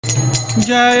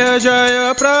जय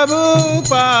जय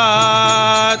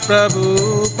प्रभुपाद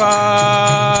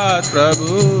प्रभुपाद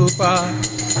प्रभुपाद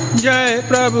जय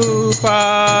प्रभुपाद।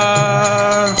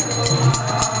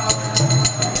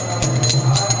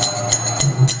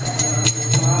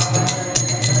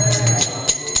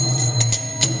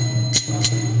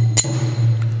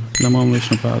 नमो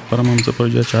विष्णुपाद परमहंस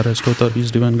पूज्याचार्य स्तोत्र इस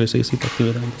divine grace A C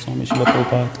Bhaktivedanta Swami Srila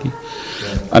Prabhupada की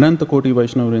अनंत कोटि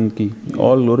वैष्णव वृंद की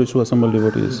all glories to assemble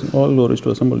devotees, all glories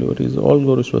to assemble devotees, all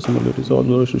glories to assemble devotees, all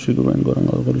glories to Shri Guru and Gauranga,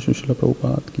 all glories to Srila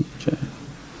Prabhupada की जय।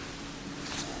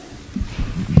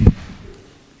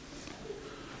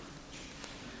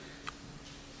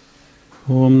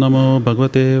 ओम नमो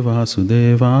भगवते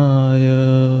वासुदेवाय,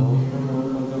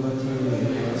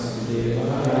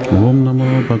 ओम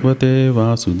नमो भगवते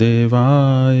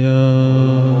वासुदेवाय,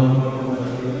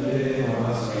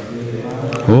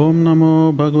 ओम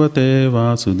नमो भगवते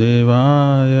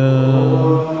वासुदेवाय।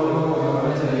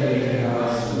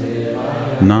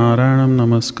 नारायणं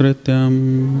नमस्कृत्यं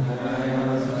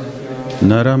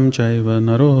नरं चैव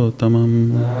नरोत्तमं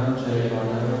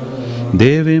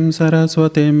देवीं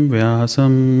सरस्वतीं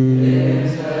व्यासं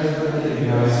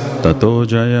ततो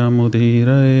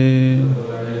जयमुदीरये।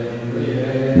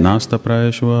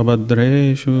 नास्तप्रायेषु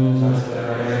अभद्रेषु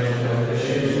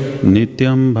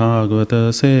नित्यं भागवत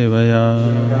सेवया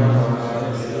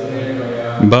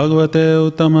भगवते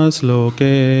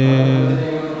उत्तमश्लोके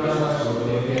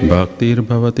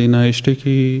भक्तिर्भवति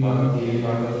नैष्टिकी।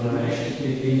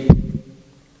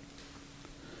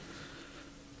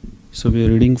 So we are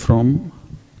reading from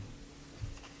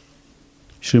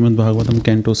Srimad Bhagavatam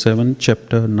Canto 7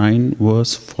 Chapter 9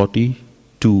 Verse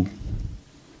 42.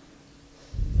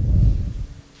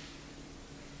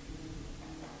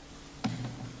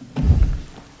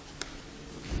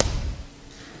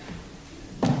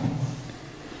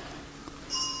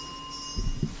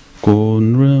 को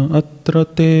नृ अत्र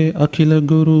ते अखिल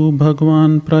गुरु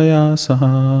भगवान प्रयासः,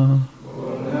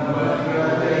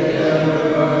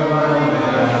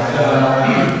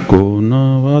 को न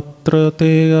अत्र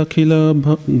ते अखिल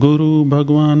गुरु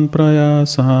भगवान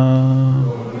प्रयासः।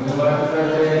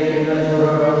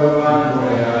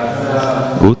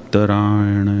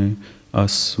 उत्तरायण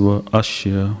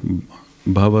अस्य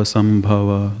भव संभव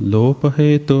लोप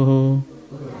हेतु,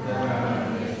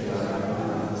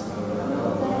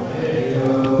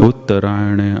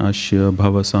 उत्तरायणे अस्य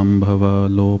भव संभव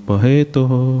लोप हेतु।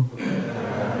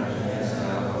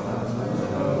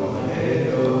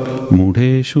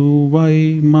 मूढ़ेषु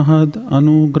वै महद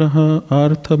अनुग्रह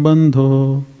अर्थबंधो,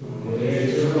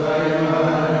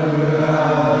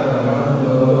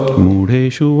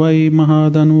 मूढ़ेषु वै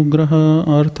महद अनुग्रह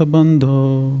अर्थबंधो।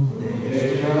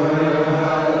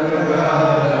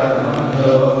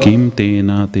 किं तेन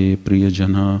ते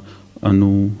प्रियजन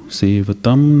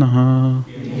अनुसेवतं नः,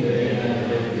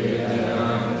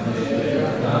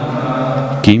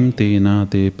 किं तेन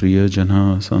ते प्रियजन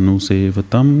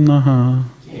अनुसेवतं नः।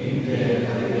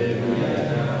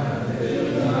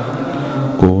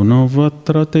 को न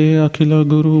वत्र ते अखिल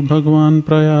गुरु भगवान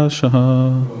प्रयासः,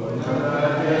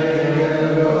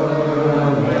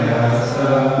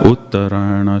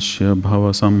 उत्तरायणस्य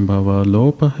भव संभव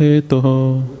लोप हेतुः।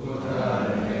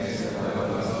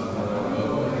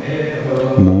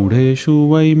 मूढ़ेषु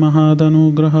वै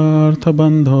महदनुग्रह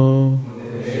अर्थबंधो,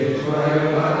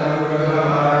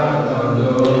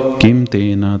 किं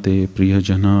तेन ते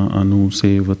प्रियजन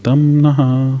अनुसेवतं नः।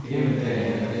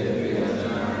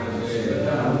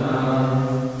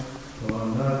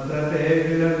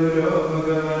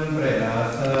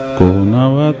 को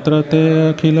नवत्र ते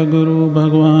अखिल गुरु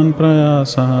भगवान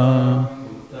प्रयासः,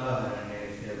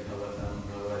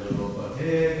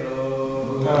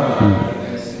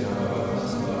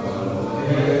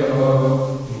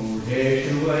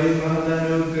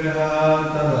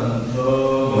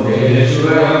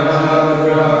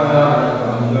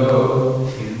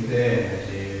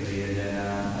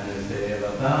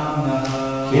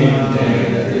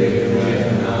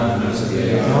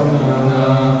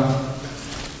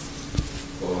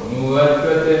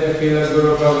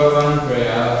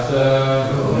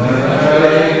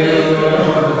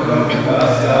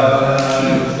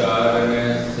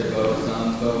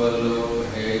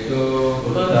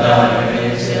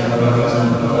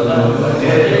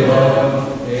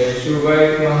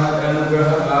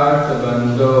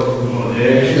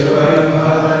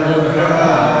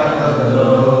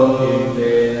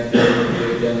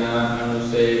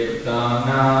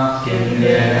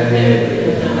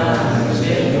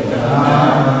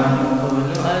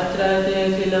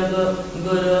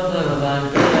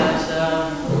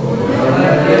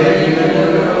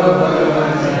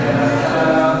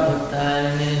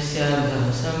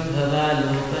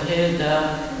 भवसंभवालोपहेता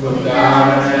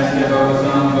बुद्धारणस्य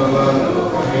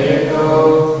भवसंभवालोपहेतो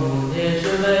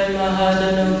मूढेषु वै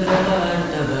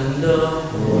महदनुग्रहार्थबन्धो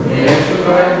मूढेषु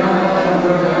वै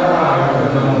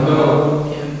महदनुग्रहार्थबन्धो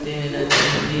किं तेन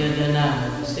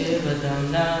प्रियजनानुसेवतं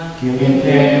न किं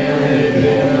तेन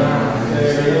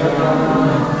प्रियजनानुसेवतं न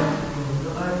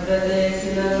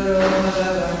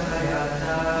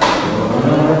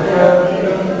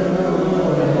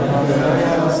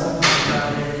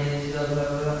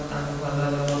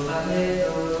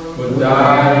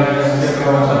बुद्धारणस्य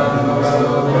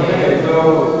भवसंभवालोपहेतो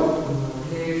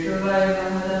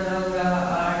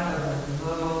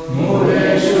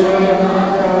मूढेषु वै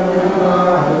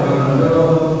महदनुग्रहार्थबन्धो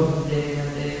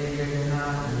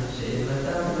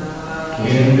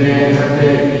किं तेन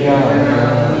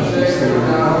प्रियजनानुसेवतं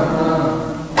न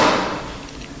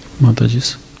Mataji's.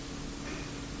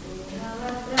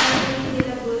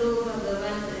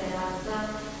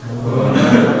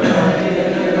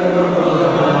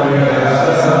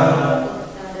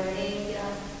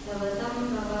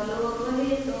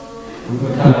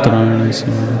 उत्तरायण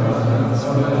से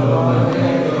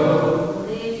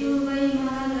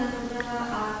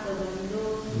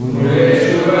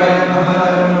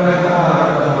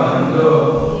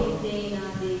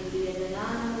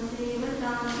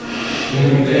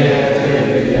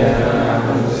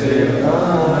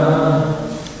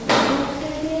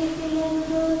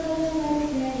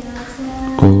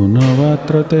को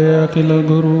नवात्र ते अखिल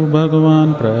गुरु भगवान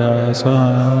प्रयासा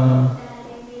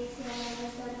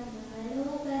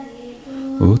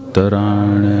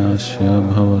उत्तरायणस्य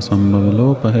भव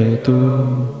संभवलोपहेतु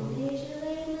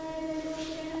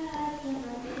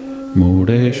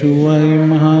मूढेषु वै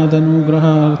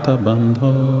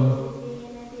महदनुग्रहार्थबन्धो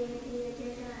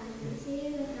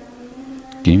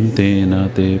किं तेन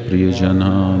ते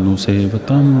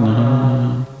प्रियजनानुसेवतं नः.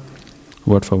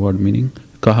 Word for word meaning.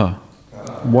 Kaha.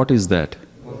 What is that?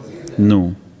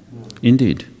 No.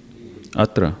 Indeed.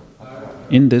 Atra.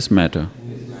 In this matter.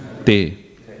 Te.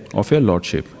 Of your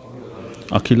Lordship.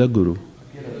 Akhila Guru.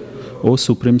 O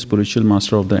Supreme Spiritual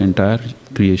Master of the entire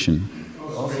creation.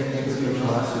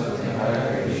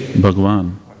 Bhagwan.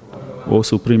 O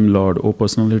Supreme Lord, O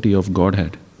Personality of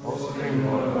Godhead.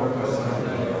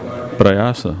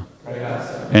 Prayasa.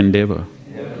 Endeavor.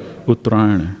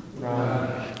 Uttarayana.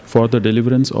 For the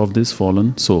deliverance of these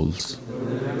fallen souls.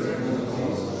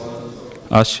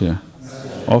 Asya.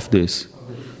 Of this.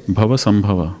 Bhava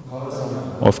Sambhava.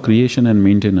 Of creation and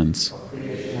maintenance.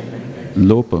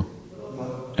 Lopa.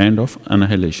 And of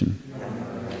annihilation.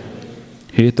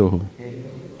 Hetoho.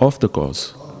 Of the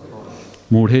cause.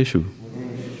 Mudheshu.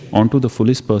 Onto the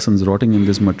foolish persons rotting in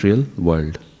this material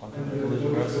world.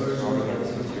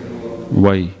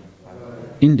 Why?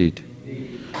 Indeed.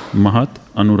 Mahat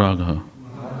Anuragha.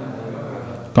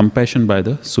 Compassion by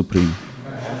the Supreme.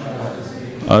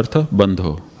 Artha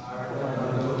Bandho.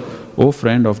 O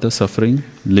friend of the suffering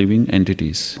living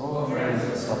entities.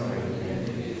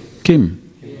 Kim.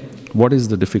 What is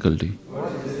the difficulty?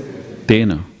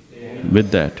 Tena.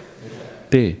 With that.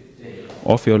 Te.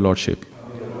 Of your Lordship.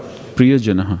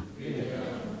 Priyajanaha.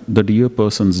 The dear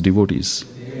persons, devotees.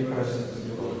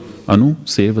 Anu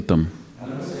Sevatam.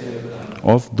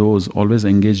 Of those always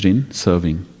engaged in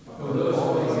serving.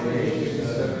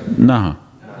 Naha.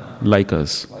 Like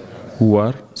us. Who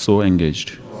are so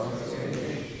engaged.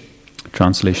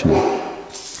 Translation.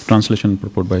 Translation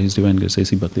purport by His Divine Grace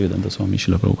A.C. Bhaktivedanta Swami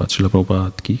Srila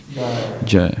Prabhupada ki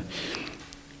Jai.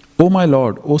 O my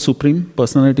Lord, O Supreme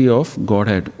Personality of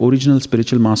Godhead, original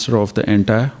spiritual master of the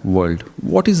entire world,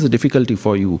 what is the difficulty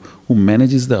for you who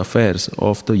manages the affairs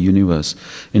of the universe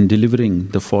in delivering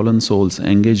the fallen souls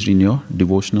engaged in your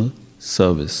devotional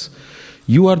service?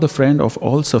 You are the friend of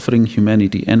all suffering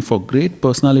humanity, and for great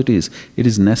personalities it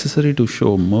is necessary to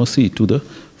show mercy to the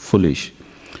foolish.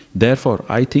 Therefore,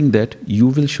 I think that you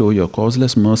will show your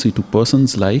causeless mercy to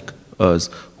persons like us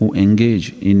who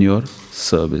engage in your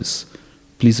service.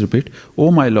 Please repeat.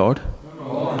 O my Lord,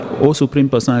 O Supreme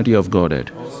Personality of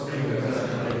Godhead,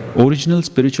 original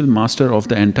spiritual master of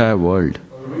the entire world,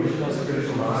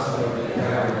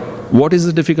 what is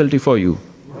the difficulty for you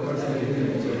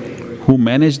who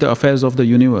manage the affairs of the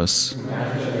universe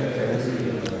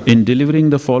in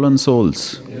delivering the fallen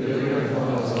souls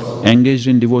engaged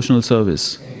in devotional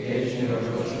service?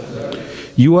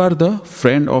 You are the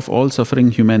friend of all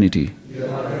suffering humanity,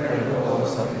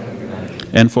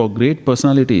 and for great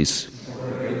personalities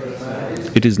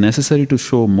it is necessary to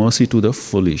show mercy to the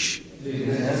foolish.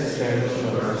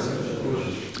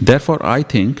 Therefore, I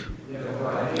think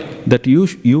that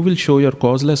you will show your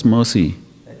causeless mercy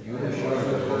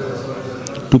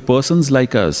to persons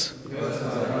like us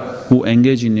who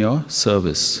engage in your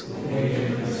service.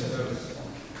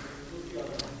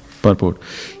 Purport.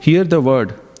 Here the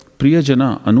word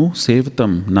Priyajana Anu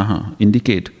Sevatam Naha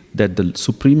indicate that the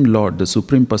Supreme Lord, the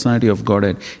Supreme Personality of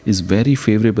Godhead, is very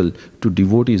favorable to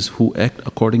devotees who act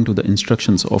according to the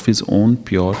instructions of His own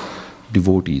pure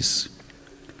devotees.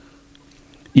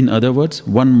 In other words,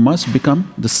 one must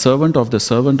become the servant of the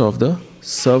servant of the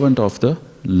servant of the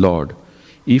Lord.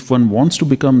 If one wants to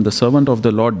become the servant of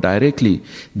the Lord directly,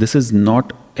 this is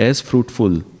not as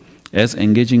fruitful as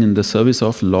engaging in the service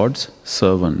of Lord's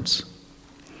servants.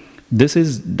 This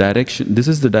is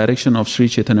the direction of Sri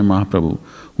Chaitanya Mahaprabhu,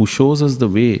 who shows us the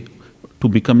way to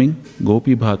becoming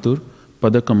Gopi Bhatur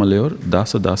Pada Kamalayor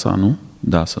Dasa Dasanu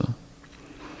Dasa.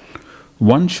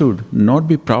 One should not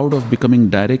be proud of becoming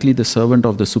directly the servant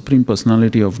of the Supreme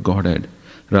Personality of Godhead.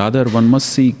 Rather, one must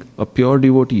seek a pure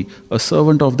devotee, a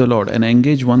servant of the Lord, and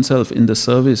engage oneself in the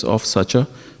service of such a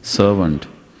servant.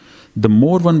 The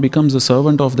more one becomes a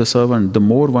servant of the servant, the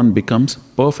more one becomes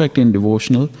perfect in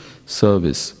devotional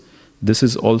service. This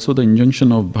is also the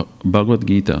injunction of Bhagavad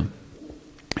Gita.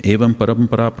 Evam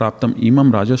parampara praptam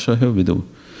imam rajashahya vidu.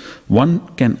 One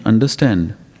can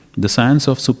understand the science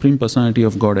of Supreme Personality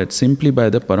of Godhead simply by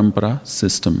the parampara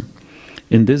system.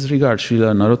 In this regard,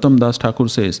 Srila Narottam Das Thakur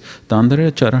says,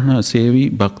 Tandare charana sevi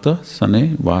bhakta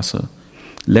sane vasa.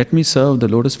 Let me serve the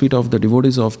lotus feet of the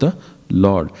devotees of the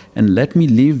Lord, and let me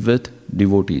live with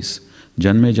devotees.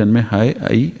 Janme janme hai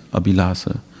ai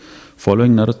abhilasa.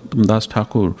 Following Narottam Das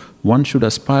Thakur, one should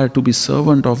aspire to be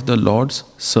servant of the Lord's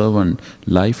servant,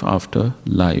 life after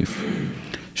life.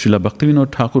 Srila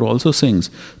Bhaktivinoda Thakur also sings,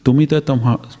 Tumita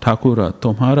Thakura,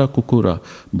 Tomhara Kukura,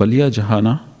 Baliya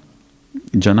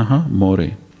Janaha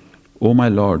More. O my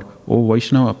Lord, O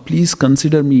Vaishnava, please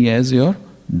consider me as your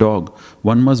dog.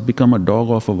 One must become a dog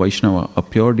of a Vaishnava, a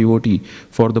pure devotee,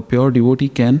 for the pure devotee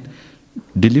can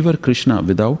deliver Krishna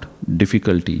without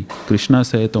difficulty. Krishna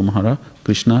say Tomhara,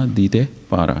 Krishna dite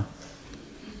para.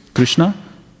 Krishna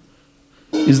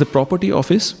is the property of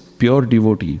his pure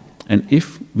devotee, and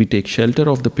if we take shelter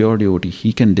of the pure devotee,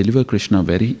 he can deliver Krishna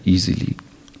very easily.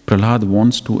 Prahlad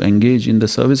wants to engage in the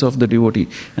service of the devotee,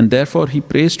 and therefore he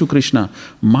prays to Krishna,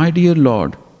 My dear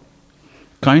Lord,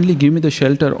 kindly give me the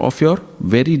shelter of your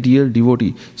very dear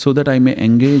devotee so that I may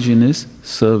engage in his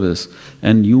service,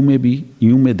 and you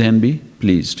may then be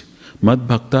pleased. Mad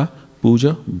bhakta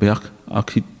puja bhyak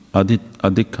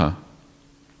adikha.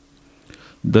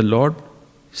 The Lord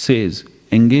says,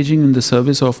 engaging in the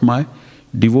service of my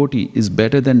devotee is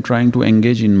better than trying to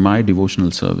engage in my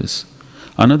devotional service.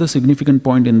 Another significant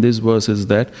point in this verse is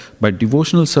that by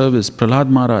devotional service, Prahlad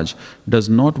Maharaj does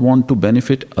not want to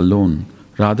benefit alone.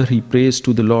 Rather, he prays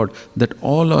to the Lord that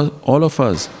all of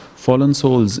us, fallen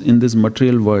souls in this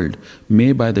material world,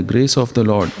 may by the grace of the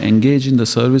Lord engage in the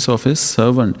service of His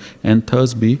servant and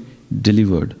thus be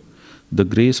delivered. The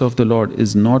grace of the Lord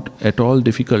is not at all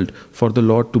difficult for the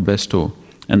Lord to bestow,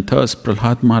 and thus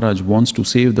Prahlad Maharaj wants to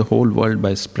save the whole world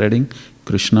by spreading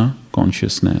Krishna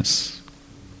consciousness.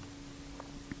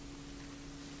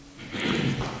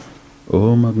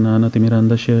 Om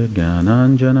Agnanatimirandasya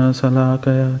Jnananjana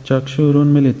Salakaya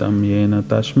Chakshurunmilitam Yena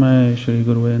Tashmai Shri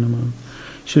Guruve Namah.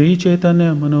 Shri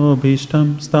Chaitanya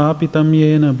Manobhishtam Stapitam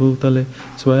Yena Bhutale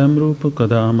Swayam Rupa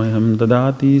Kadamayam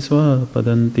Dadati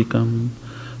Swapadantikam.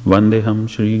 Vandeham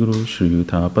Shri Guru Shri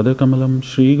Yutha Padakamalam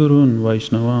Shri Gurun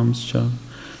Vaishnavamscha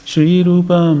Shri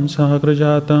Rupam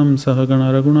Sahakrajatam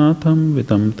Sahagana Raghunatham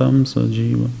Vitam Tam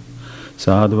Sajiva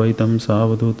Sadvaitam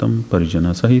Savadutam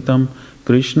Parijana Sahitam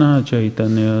Krishna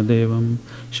Chaitanya Devam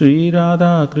Shri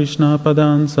Radha Krishna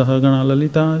Padan Sahagana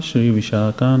Lalita Shri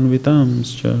Vishakan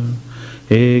Vitamscha.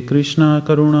 He Krishna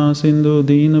Karuna Sindhu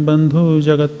Deen Bandhu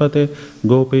Jagatpate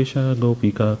Gopesha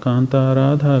Gopika Kanta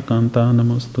Radha Kanta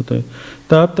Namostute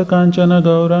Tapta Kanchana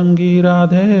Gaurangi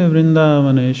Radhe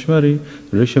Vrindavaneshwari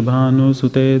Rishabhanu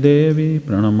Sute Devi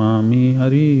Pranamami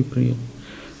Hari Priya.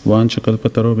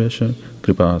 Vanchakalpatarobhyascha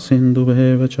Kripa Sindhu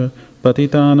Bhevacha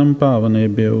Patitanam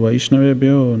Pavanebhyo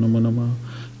Vaishnavebhyo Namo Namah.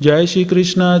 Jai Shri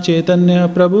Krishna Chaitanya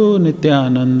Prabhu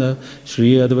Nityananda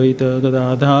Shri Advaita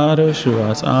Gadadhar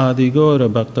Shrivas Adi Gaura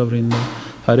Bhakta Vrinda.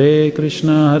 Hare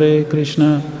Krishna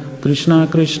Krishna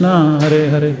Krishna Hare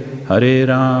Hare Hare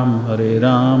Ram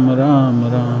Ram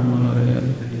Ram Hare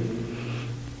Hare.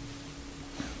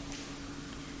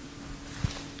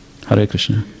 Hare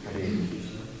Krishna.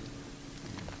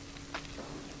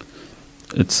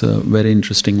 It's a very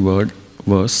interesting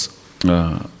verse.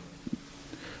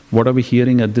 What are we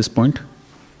hearing at this point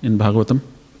in Bhagavatam?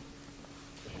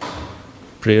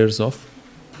 Prayers of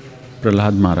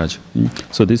Prahlad Maharaj.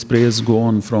 So these prayers go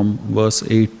on from verse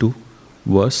 8 to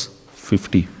verse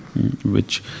 50.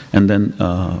 and then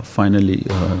finally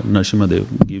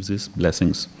Nrsimhadev gives his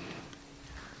blessings.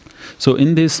 So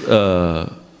in this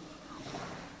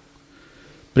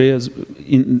prayers,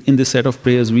 in this set of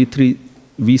prayers,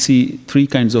 we see three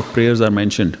kinds of prayers are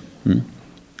mentioned.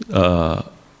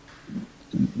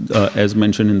 As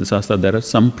mentioned in the Shastra, there are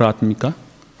Sampratmika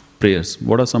prayers.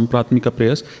 What are Sampratmika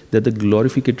prayers? They're the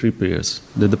glorificatory prayers.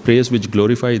 They're the prayers which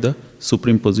glorify the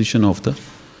supreme position of the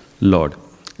Lord.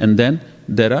 And then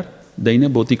there are Daina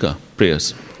Bhotika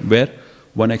prayers, where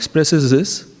one expresses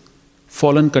his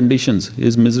fallen conditions,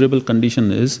 his miserable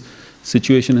condition, his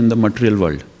situation in the material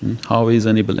world, how he is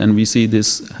unable. And we see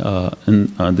this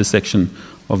in this section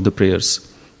of the prayers.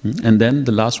 And then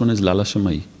the last one is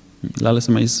Lalashamai.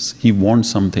 Lalashamai is he wants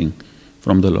something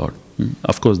from the Lord.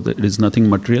 Of course, it is nothing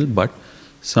material, but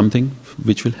something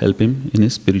which will help him in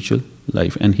his spiritual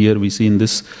life. And here we see in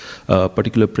this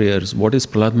particular prayers, what is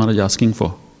Prahlad Maharaj asking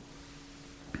for?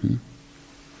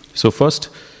 So first,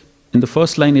 in the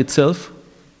first line itself,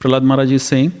 Prahlad Maharaj is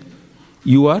saying,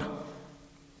 you are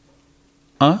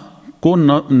a ko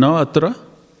na atra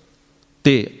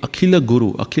te akhila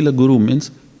guru. Akhila guru means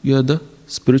you are the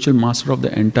spiritual master of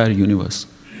the entire universe.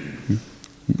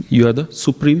 You are the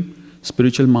supreme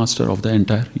spiritual master of the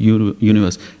entire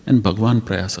universe. And Bhagwan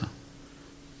Prayasa.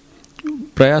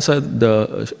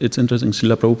 Prayasa, it's interesting,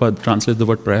 Srila Prabhupada translates the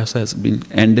word Prayasa as being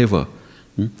endeavor.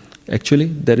 Actually,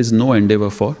 there is no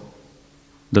endeavor for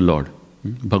the Lord.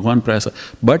 Bhagwan Prayasa.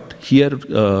 But here,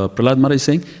 Prahlad Maharaj is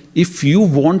saying, if you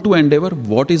want to endeavor,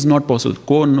 what is not possible?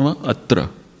 Ko na atra.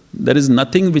 There is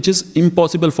nothing which is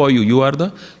impossible for you. You are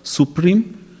the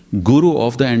supreme guru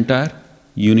of the entire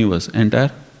universe,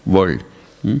 entire world.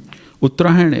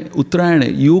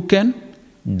 Uttarayana, you can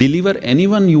deliver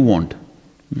anyone you want.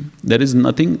 There is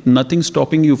nothing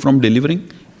stopping you from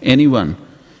delivering anyone.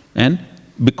 And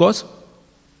because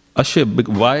Ashya,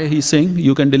 why he is saying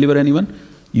you can deliver anyone?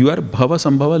 You are bhava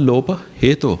sambhava lopa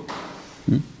heto.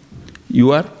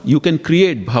 You can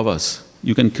create bhavas.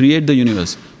 You can create the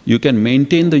universe. You can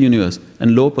maintain the universe.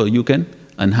 And lopa, you can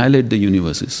annihilate the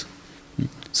universes.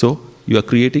 So you are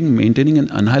creating, maintaining and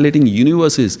annihilating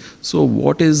universes. So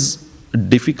what is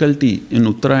difficulty in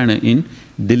Uttarayana in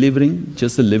delivering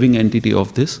just the living entity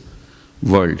of this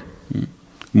world?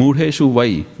 Mudheshu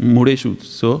vai? Mudheshu.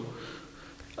 So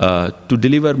to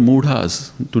deliver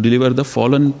mudhas, to deliver the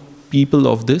fallen people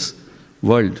of this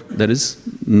world, there is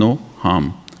no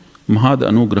harm. Mahad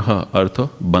anugraha artha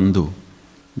bandhu.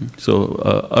 So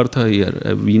artha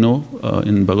here, we know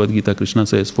in Bhagavad Gita, Krishna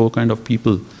says 4 kind of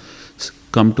people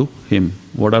come to him.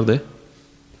 What are they?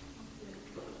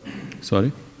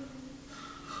 Sorry?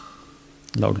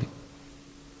 Loudly.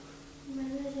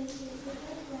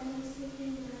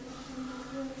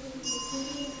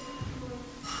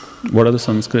 What are the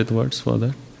Sanskrit words for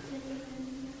that?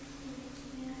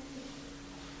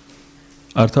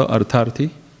 Artha, Artharthi,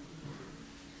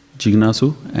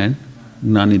 Jignasu and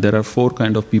Gnani. There are 4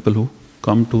 kind of people who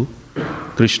come to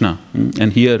Krishna.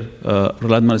 And here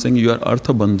Prahlad Maharaj is saying you are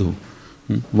Artha Bandhu.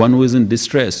 One who is in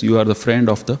distress, you are the friend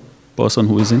of the person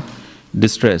who is in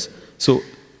distress. So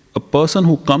a person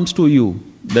who comes to you,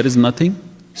 there is nothing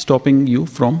stopping you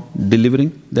from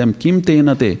delivering them. Kim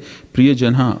tena te priya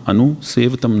janha anu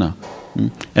sevatamna.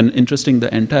 And interesting,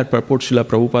 the entire purport Srila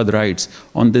Prabhupada writes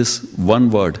on this one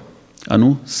word,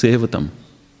 anu sevatam.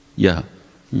 Yeah.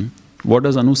 What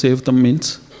does anu sevatam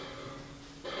means?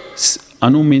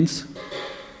 Anu means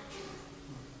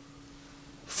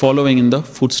following in the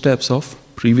footsteps of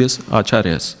previous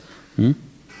acharyas.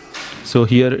 So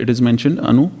here it is mentioned,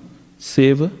 anu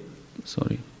seva.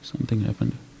 Sorry, something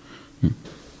happened.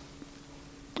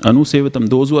 Anu sevatam,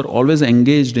 those who are always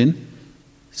engaged in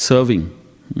serving.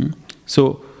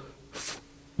 So,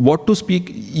 what to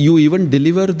speak, you even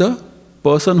deliver the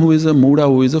person who is a muda,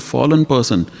 who is a fallen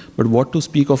person, but what to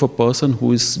speak of a person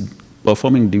who is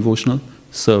performing devotional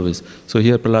service. So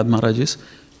here Prahlad Maharaj is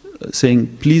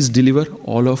saying, please deliver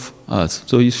all of us.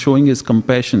 So he's showing his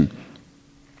compassion.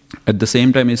 At the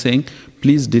same time he's saying,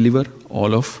 please deliver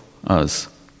all of us.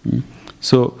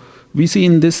 So we see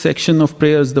in this section of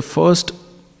prayers, the first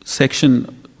section,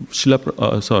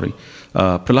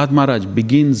 Prahlad Maharaj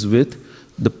begins with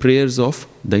the prayers of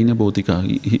Daina Bhotika.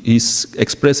 He's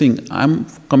expressing, I'm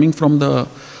coming from the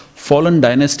fallen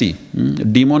dynasty,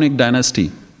 demonic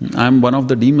dynasty. I'm one of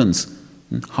the demons.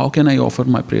 How can I offer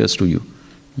my prayers to you?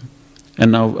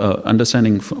 And now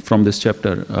understanding from this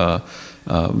chapter,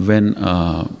 when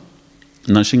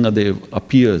Nrsimhadev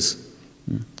appears,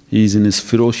 he is in his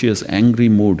ferocious, angry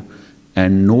mood,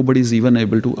 and nobody is even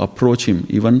able to approach him.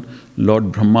 Even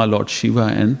Lord Brahma, Lord Shiva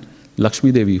and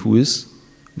Lakshmi Devi, who is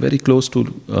very close to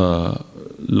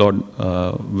Lord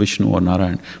Vishnu or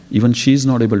Narayan. Even she is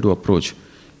not able to approach.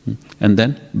 And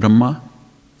then Brahma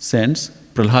sends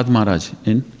Prahlad Maharaj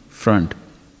in front,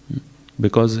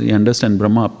 because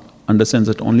Brahma understands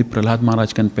that only Prahlad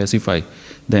Maharaj can pacify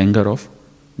the anger of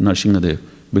Nrsimhadev.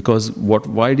 Because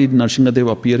why did Nrsimhadev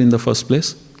appear in the first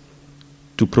place?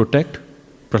 To protect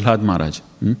Prahlad Maharaj.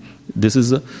 This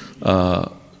is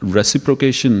a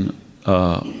reciprocation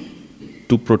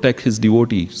to protect his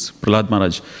devotees. Prahlad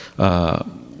Maharaj,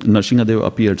 Nrsimhadev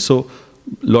appeared. So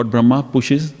Lord Brahma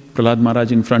pushes Prahlad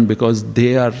Maharaj in front because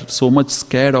they are so much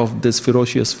scared of this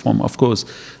ferocious form. Of course,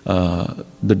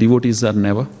 the devotees are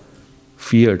never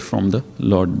feared from the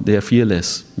Lord. They are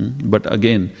fearless. But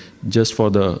again, just for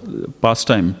the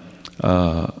pastime,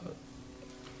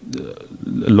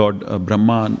 Lord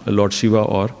Brahma, Lord Shiva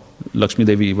or Lakshmi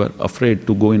Devi were afraid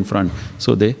to go in front.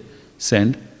 So they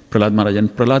send Prahlad Maharaj. And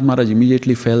Prahlad Maharaj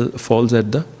immediately falls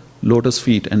at the lotus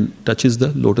feet and touches the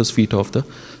lotus feet of the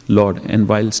Lord. And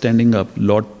while standing up,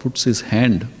 Lord puts his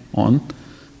hand on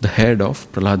the head of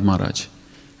Prahlad Maharaj.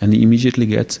 And he immediately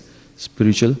gets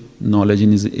spiritual knowledge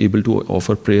and is able to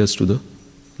offer prayers to the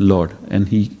Lord. And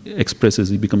he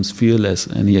becomes fearless,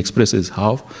 and he expresses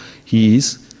how he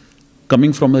is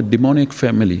coming from a demonic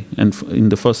family. And in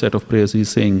the first set of prayers, he is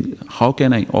saying, how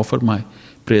can I offer my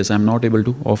prayers? I am not able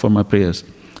to offer my prayers.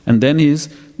 And then in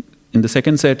the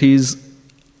second set, he is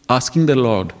asking the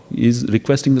Lord, he is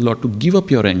requesting the Lord to give up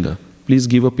your anger. Please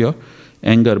give up your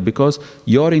anger, because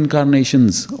your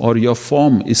incarnations or your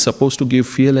form is supposed to give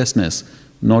fearlessness,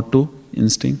 not to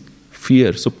instinct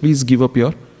fear. So please give up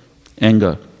your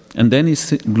anger. And then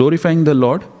he's glorifying the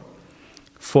Lord,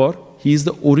 for he is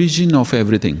the origin of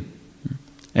everything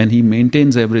and he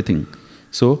maintains everything.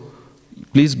 So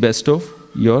please bestow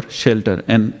your shelter.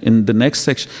 And in the next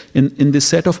section, in this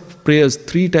set of prayers,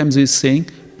 3 times he is saying,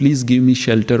 please give me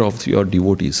shelter of your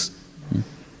devotees.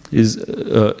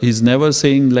 He's never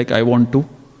saying like, I want to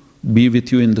be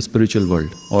with you in the spiritual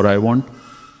world, or I want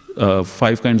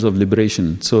 5 kinds of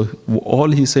liberation. So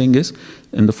all he's saying is,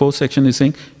 in the 4th section he's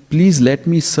saying, please let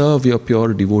me serve your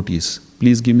pure devotees.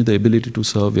 Please give me the ability to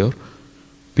serve your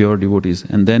pure devotees.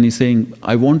 And then he's saying,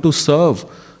 I want to serve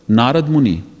Narad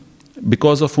Muni,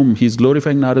 because of whom he's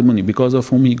glorifying Narad Muni, because of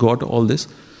whom he got all this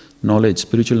knowledge,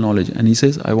 spiritual knowledge. And he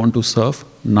says, I want to serve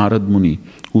Narad Muni,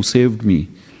 who saved me.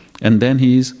 And then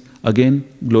he is again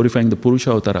glorifying the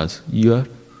Purusha Avtaras. You are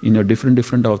in a different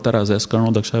Avtaras as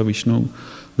Karno Daksha Vishnu,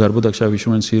 Garbho Daksha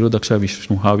Vishnu and Shiro Daksha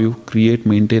Vishnu, how you create,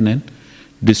 maintain and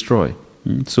destroy.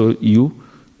 So you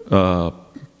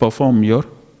perform your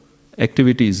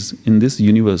activities in this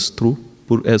universe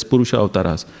as Purusha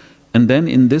Avtaras. And then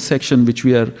in this section which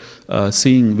we are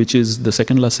seeing, which is the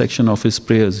second last section of his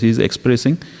prayers, he is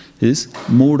expressing his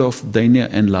mood of Dainya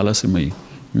and Lalasimai.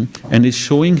 And is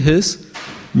showing his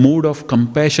mood of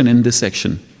compassion in this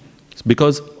section.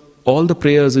 Because all the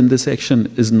prayers in this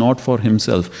section is not for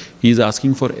himself. He is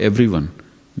asking for everyone.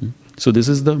 So this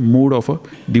is the mood of a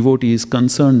devotee. He is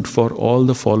concerned for all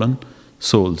the fallen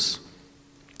souls.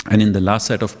 And in the last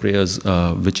set of prayers,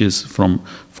 which is from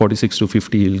 46 to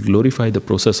 50, he will glorify the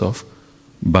process of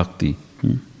bhakti.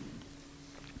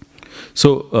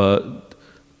 So,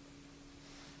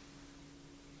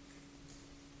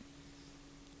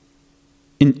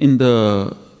 in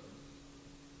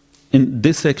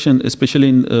this section, especially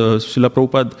in Srila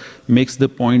Prabhupada makes the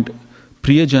point,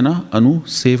 Priyajana Anu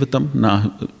Sevatam Na.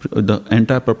 The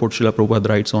entire purport Srila Prabhupada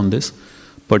writes on this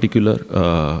particular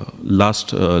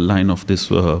last line of this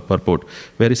purport,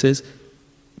 where he says,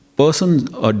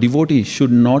 a devotee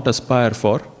should not aspire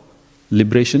for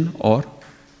liberation or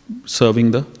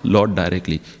serving the Lord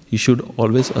directly. He should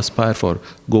always aspire for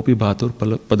Gopi Bhatur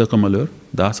Padakamalur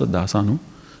Dasa Dasanu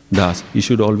Das. He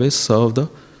should always serve the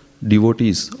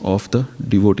devotees of the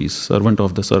devotees, servant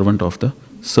of the servant of the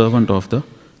servant of the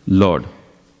Lord.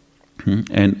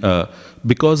 And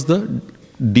because the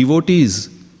devotees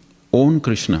own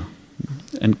Krishna,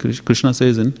 and Krishna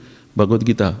says in Bhagavad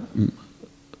Gita,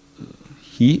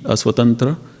 He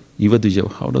asvatantra iva dvija.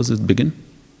 How does it begin?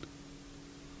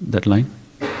 That line?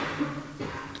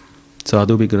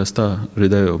 Sadhu vigrasta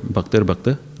hridayo bhaktir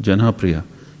bhakta janha priya.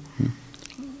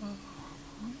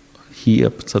 He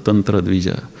asvatantra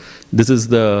dvija. This is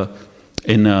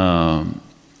in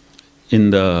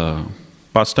the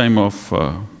pastime of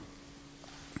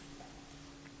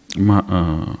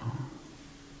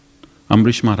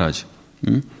Amrish Maharaj,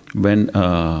 when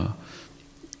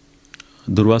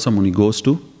Durvasa Muni goes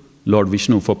to Lord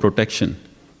Vishnu for protection.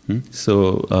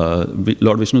 So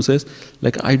Lord Vishnu says,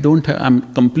 like,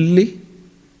 I'm completely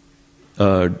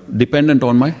dependent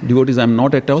on my devotees. I'm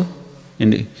not at all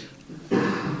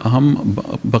aham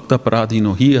bhakta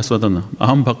paradhino, hi aswatantra,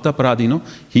 aham bhakta paradhino,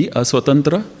 hi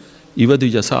aswatantra, iva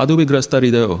dvija, sadhu vigrasta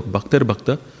hridayo, bhaktir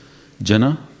bhakta,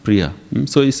 jana priya.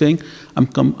 So he's saying,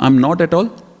 I'm not at all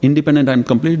independent, I'm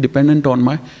completely dependent on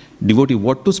my devotee.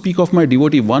 What to speak of my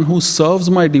devotee? One who serves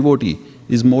my devotee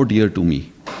is more dear to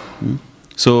me.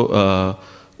 So,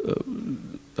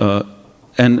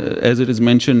 and as it is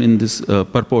mentioned in this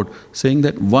purport, saying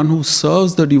that one who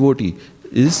serves the devotee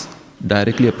is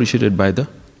directly appreciated by the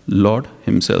Lord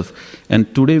himself.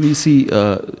 And today we see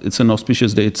it's an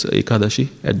auspicious day, it's Ekadashi.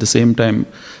 At the same time,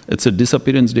 it's a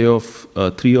disappearance day of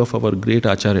three of our great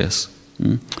acharyas.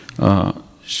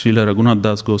 Srila Raghunath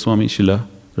Das Goswami, Srila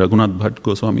Raghunath Bhatt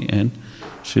Goswami, and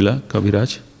Srila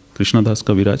Kaviraj, Krishnadas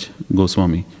Kaviraj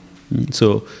Goswami.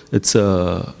 So it's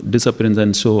a disappearance,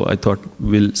 and so I thought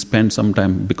we'll spend some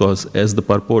time, because as the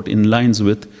purport in lines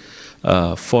with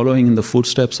following in the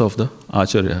footsteps of the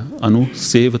Acharya, Anu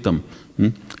Sevatam.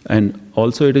 And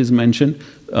also it is mentioned,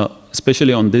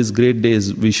 especially on these great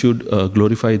days, we should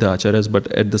glorify the Acharyas, but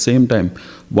at the same time,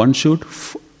 one should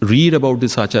read about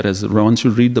these Acharyas, one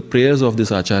should read the prayers of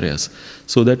these Acharyas,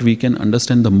 so that we can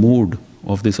understand the mood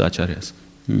of these Acharyas.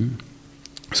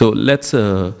 So let's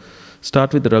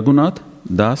start with Raghunath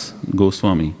Das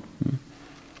Goswami.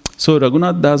 So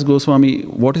Raghunath Das Goswami,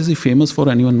 what is he famous for?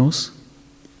 Anyone knows?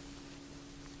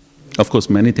 Of course,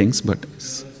 many things, but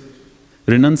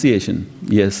renunciation.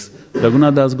 Yes,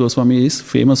 Raghunath Das Goswami is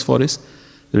famous for his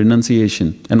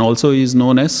renunciation, and also he is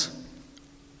known as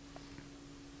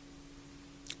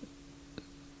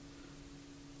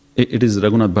it is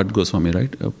Raghunath Bhatt Goswami,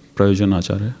 right? Prayojan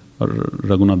Acharya, or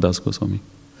Raghunath Das Goswami.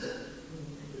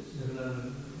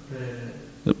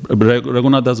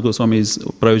 Raghunath Das Goswami is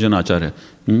Prayojan Acharya.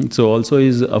 So also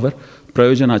is our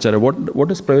Prayojan Acharya. What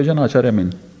does Prayojan Acharya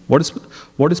mean? What is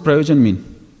Prayojan mean?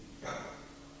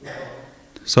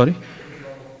 Sorry?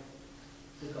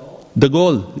 The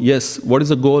goal. Yes. What is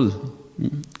the goal?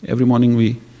 Every morning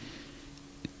we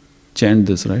chant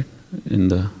this, right? In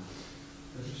the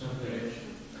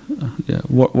yeah.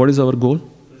 What is our goal?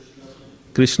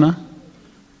 Krishna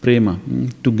Prema.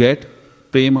 To get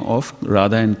Prema of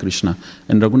Radha and Krishna.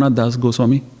 And Raghunath Das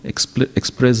Goswami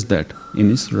expressed that in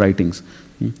his writings.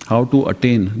 How to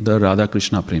attain the Radha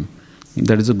Krishna Prema.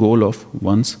 That is the goal of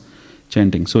one's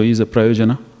chanting. So he is a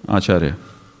Prayojana Acharya.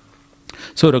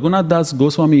 So Raghunath Das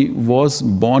Goswami was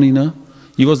born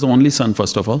he was the only son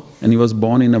first of all, and he was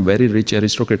born in a very rich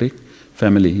aristocratic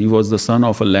family. He was the son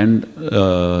of a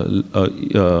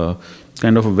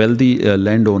kind of a wealthy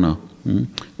landowner.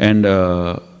 And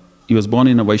he was born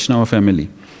in a Vaishnava family.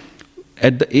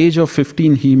 At the age of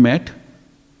 15, he met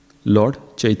Lord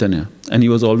Chaitanya, and he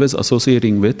was always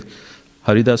associating with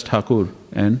Haridas Thakur,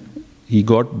 and he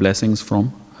got blessings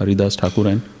from Haridas Thakur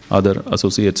and other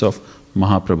associates of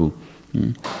Mahaprabhu.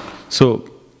 So,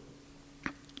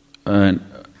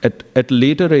 at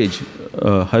later age,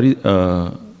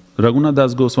 Raghunath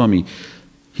Das Goswami,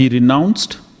 he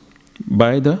renounced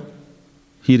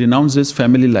his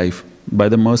family life by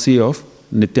the mercy of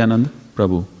Nityananda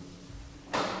Prabhu.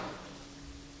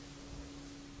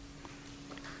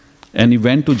 And he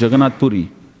went to Jagannath Puri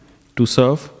to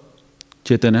serve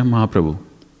Chaitanya Mahaprabhu.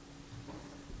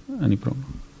 Any problem?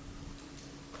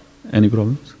 Any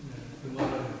problems?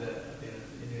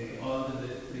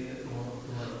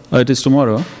 Oh, it is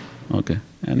tomorrow? Okay.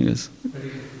 Anyways.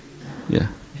 Yeah.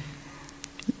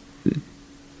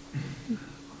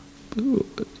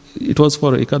 It was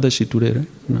for Ekadashi today, right?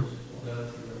 No?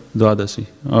 Dwadashi.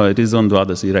 Oh, it is on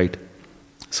Dwadashi, right.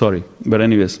 Sorry. But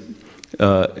anyways,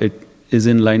 it is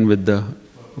in line with the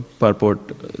purport,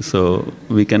 so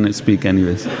we can speak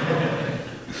anyways.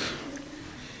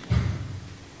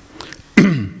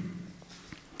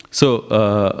 So,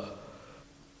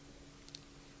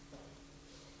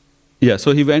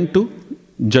 so he went to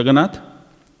Jagannath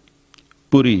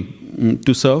Puri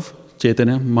to serve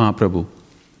Chaitanya Mahaprabhu.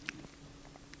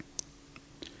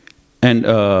 And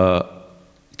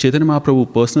Chaitanya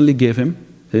Mahaprabhu personally gave him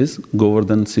his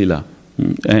Govardhan Sila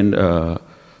and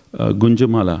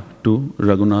Gunjamala to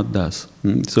Raghunath Das.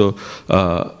 So,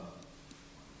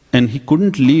 and he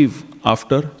couldn't leave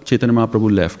after Chaitanya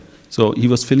Mahaprabhu left. So he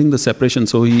was feeling the separation,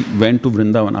 so he went to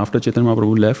Vrindavan. After Chaitanya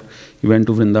Mahaprabhu left, he went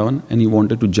to Vrindavan and he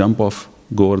wanted to jump off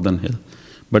Govardhan hill.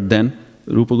 But then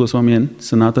Rupa Goswami and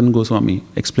Sanatan Goswami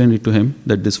explained it to him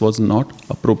that this was not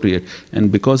appropriate.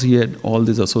 And because he had all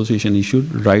this association, he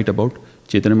should write about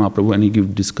Chaitanya Mahaprabhu, and he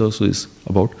give discourses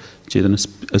about Chaitanya,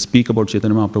 speak about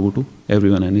Chaitanya Mahaprabhu to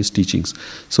everyone and his teachings.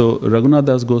 So Raghunath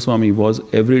Das Goswami was,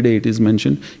 every day it is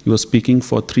mentioned, he was speaking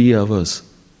for 3 hours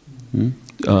in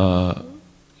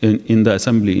the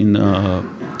assembly in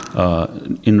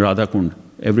Radhakund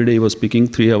every day he was speaking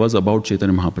 3 hours about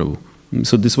Chaitanya Mahaprabhu.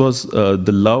 So this was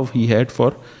the love he had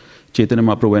for Chaitanya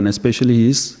Mahaprabhu, and especially he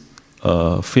is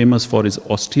famous for his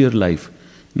austere life.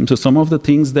 So some of the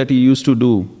things that he used to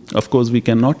do, of course we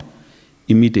cannot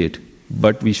imitate,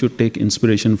 but we should take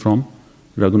inspiration from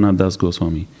Raghunath Das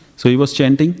Goswami. So he was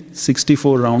chanting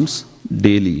 64 rounds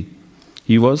daily.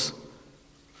 He was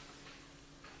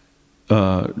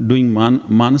doing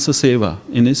Manasa Seva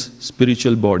in his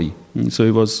spiritual body. So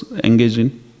he was engaged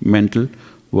in mental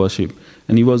worship.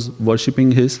 And he was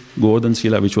worshipping his Govardhan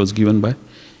Shila, which was given by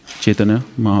Chaitanya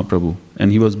Mahaprabhu.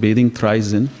 And he was bathing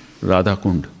thrice in Radha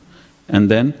Kund. And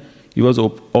then he was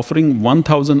offering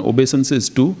 1,000 obeisances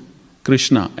to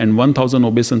Krishna and 1,000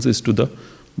 obeisances to the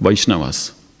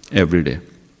Vaishnavas every day.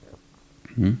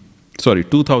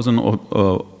 2,000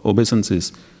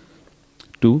 obeisances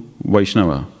to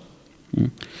Vaishnava.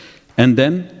 And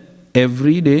then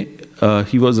every day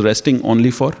he was resting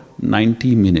only for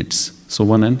 90 minutes. So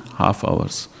 1.5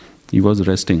 hours he was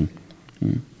resting.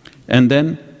 And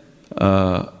then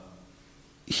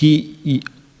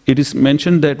it is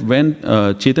mentioned that when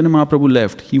Chaitanya Mahaprabhu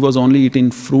left, he was only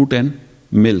eating fruit and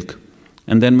milk.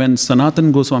 And then when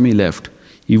Sanatan Goswami left,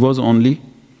 he was only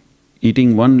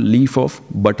eating 1 leaf of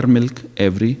buttermilk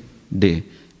every day.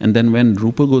 And then when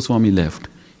Rupa Goswami left,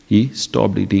 he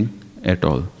stopped eating at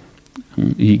all.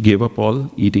 He gave up all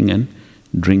eating and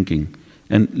drinking.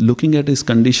 And looking at his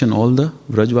condition, all the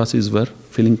Vrajvasis were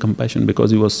feeling compassion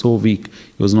because he was so weak.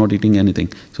 He was not eating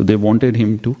anything. So they wanted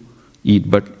him to eat,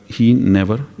 but he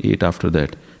never ate after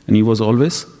that. And he was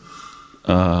always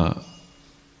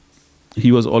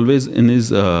in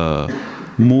his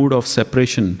mood of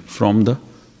separation from the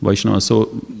Vaishnava. So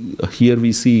here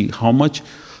we see how much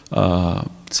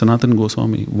Sanatan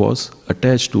Goswami was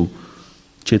attached to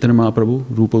Chaitanya Mahaprabhu,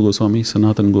 Rupa Goswami,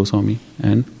 Sanatan Goswami,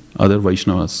 and other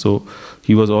Vaishnavas. So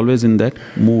he was always in that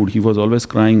mood. He was always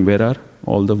crying, where are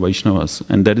all the Vaishnavas?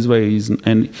 And that is why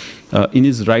in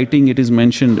his writing it is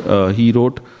mentioned, he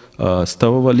wrote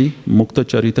Stavavali, Mukta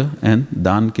Charita, and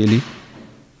Dan Keli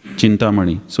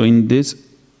Chintamani. So in this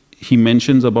he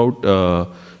mentions about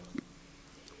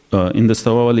in the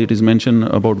Stavavali it is mentioned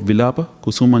about Vilapa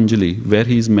Kusumanjali, where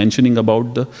he is mentioning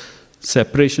about the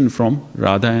separation from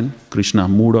Radha and Krishna,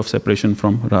 mood of separation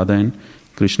from Radha and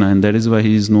Krishna, and that is why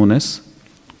he is known as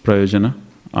Prayojana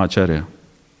Acharya.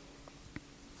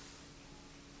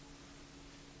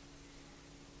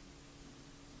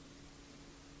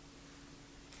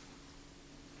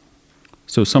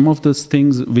 So some of those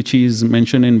things which he is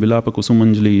mentioned in Vilapa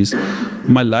Kusumanjali is,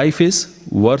 my life is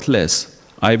worthless.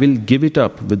 I will give it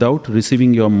up without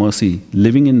receiving your mercy.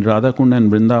 Living in Radhakund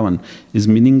and Vrindavan is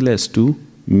meaningless to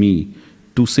me.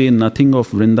 To say nothing of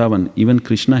Vrindavan, even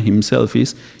Krishna himself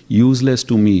is useless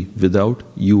to me without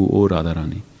you, O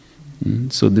Radharani.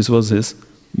 So this was his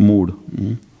mood.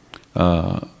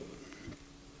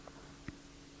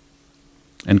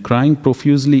 And crying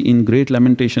profusely in great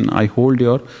lamentation, I hold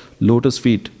your lotus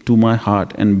feet to my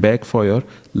heart and beg for your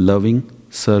loving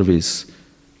service.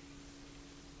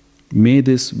 May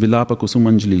this Vilapa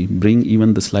Kusumanjali bring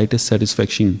even the slightest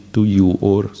satisfaction to you,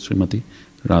 O Srimati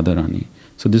Radharani.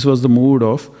 So this was the mood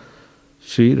of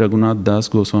Sri Raghunath Das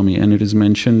Goswami, and it is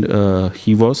mentioned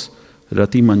he was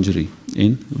Rati Manjari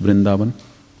in Vrindavan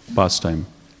pastime.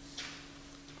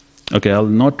 Okay, I'll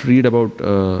not read about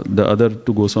the other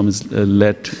two Goswamis.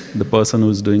 Let the person who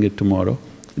is doing it tomorrow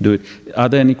do it. Are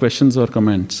there any questions or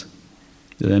comments?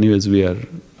 Anyways, we are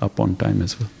up on time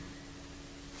as well.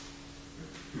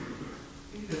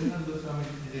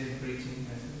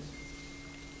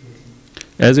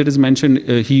 As it is mentioned,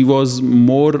 he was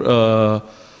more,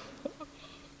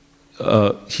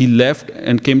 he left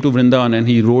and came to Vrindavan and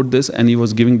he wrote this and he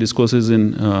was giving discourses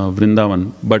in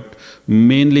Vrindavan. But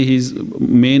mainly his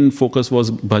main focus was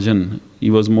bhajan.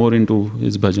 He was more into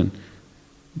his bhajan.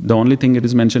 The only thing it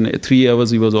is mentioned, 3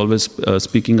 hours he was always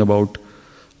speaking about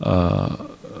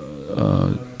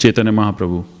Chaitanya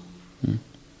Mahaprabhu.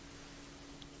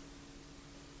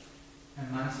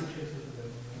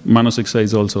 Manasiksha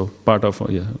is also part of,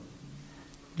 yeah.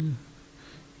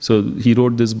 So he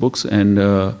wrote these books, and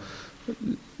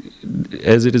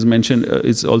as it is mentioned,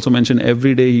 it's also mentioned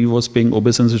every day he was paying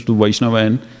obeisances to Vaishnava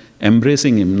and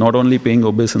embracing him, not only paying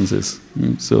obeisances.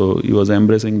 So he was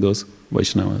embracing those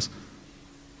Vaishnavas.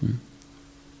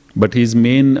 But his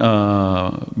main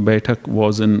baitak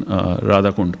was in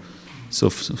Radhakund. So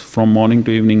from morning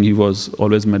to evening he was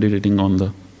always meditating on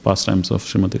the pastimes of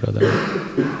Srimati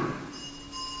Radharani.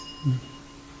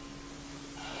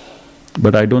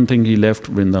 But I don't think he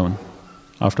left Vrindavan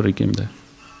after he came there.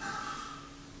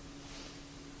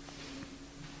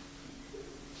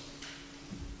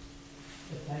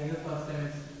 The tiger pastime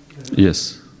is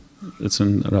Yes, it's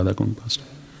in Radha Kund past.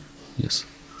 Yes.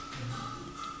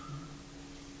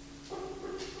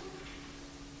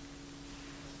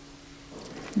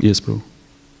 Yes, Prabhu.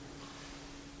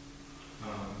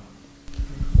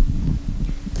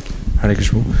 Hare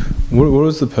Krishna. What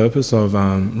was the purpose of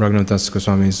Raghunath Das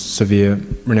Goswami's severe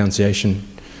renunciation?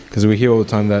 Because we hear all the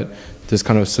time that this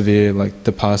kind of severe, like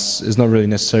the past, is not really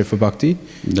necessary for bhakti.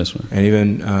 That's right. And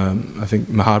even, I think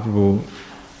Mahaprabhu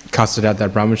casted out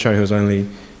that brahmachari who was only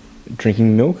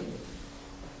drinking milk,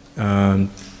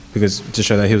 because to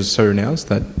show that he was so renounced,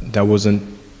 that wasn't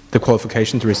the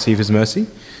qualification to receive his mercy.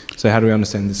 So how do we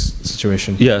understand this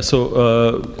situation? Yeah,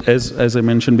 so as I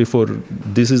mentioned before,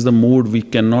 this is the mood we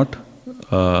cannot,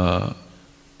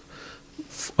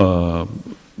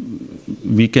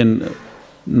 we can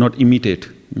not imitate.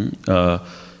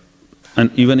 And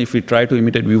even if we try to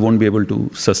imitate, we won't be able to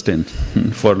sustain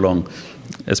for long,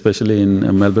 especially in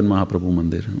Melbourne Mahaprabhu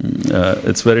Mandir.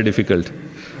 It's very difficult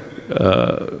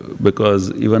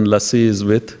because even lassi is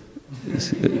with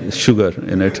sugar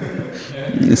in it.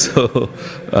 So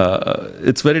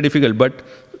it's very difficult, but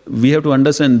we have to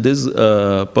understand these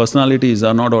personalities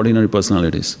are not ordinary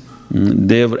personalities.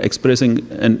 They are expressing,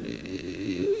 and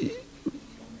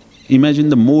imagine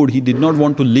the mood. He did not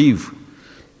want to leave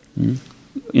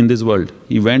in this world.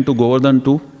 He went to Govardhan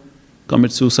to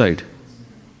commit suicide.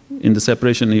 In the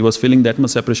separation, he was feeling that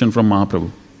much separation from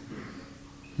Mahaprabhu.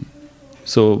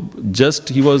 So just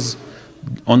he was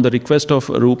on the request of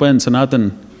Rupa and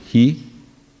Sanatan, he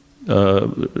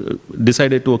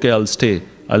decided to, okay, I'll stay,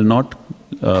 I'll not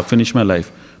finish my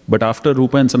life. But after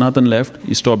Rupa and Sanatan left,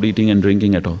 he stopped eating and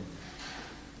drinking at all.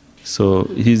 So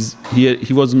he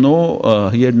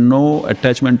had no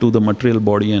attachment to the material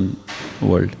body and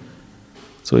world.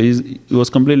 So he was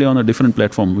completely on a different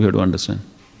platform, we have to understand.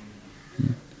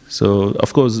 So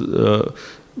of course,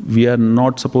 we are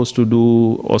not supposed to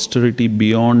do austerity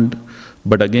beyond,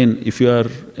 but again, if you are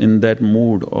in that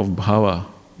mood of bhava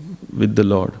with the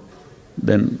Lord,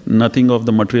 then nothing of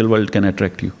the material world can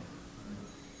attract you.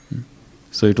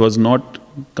 So it was not,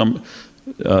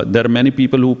 there are many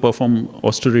people who perform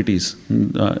austerities,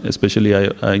 especially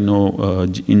I know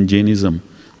in Jainism,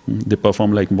 they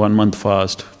perform like 1 month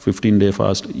fast, 15-day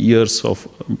fast, year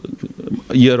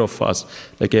of fast.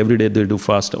 Like every day they do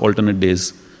fast alternate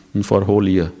days for a whole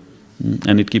year.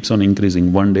 And it keeps on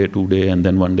increasing, 1 day, 2 day, and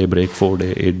then 1 day break, 4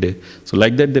 day, 8 day. So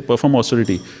like that they perform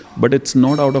austerity. But it's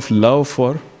not out of love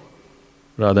for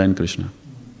Radha and Krishna.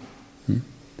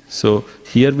 So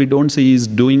here we don't say he's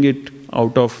doing it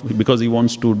out of, because he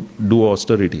wants to do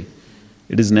austerity.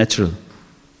 It is natural.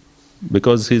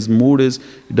 Because his mood is,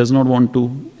 he does not want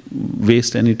to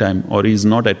waste any time, or he is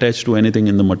not attached to anything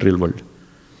in the material world.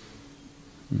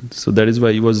 So that is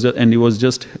why he was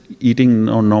just eating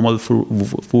normal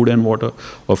food and water,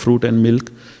 or fruit and milk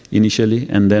initially,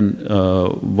 and then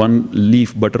one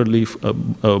leaf, buttermilk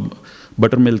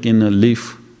in a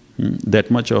leaf,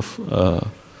 that much of,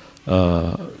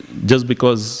 just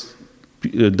because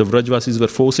the Vrajvasis were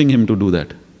forcing him to do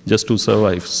that, just to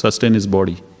survive, sustain his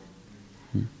body.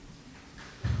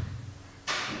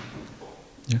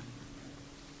 Yeah.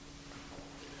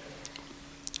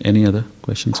 Any other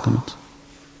questions, comments?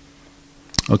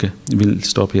 Okay, we'll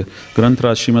stop here. Granth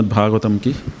Raj Srimad Bhagavatam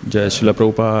ki Jai, Srila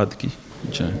Prabhupada ki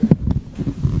Jai.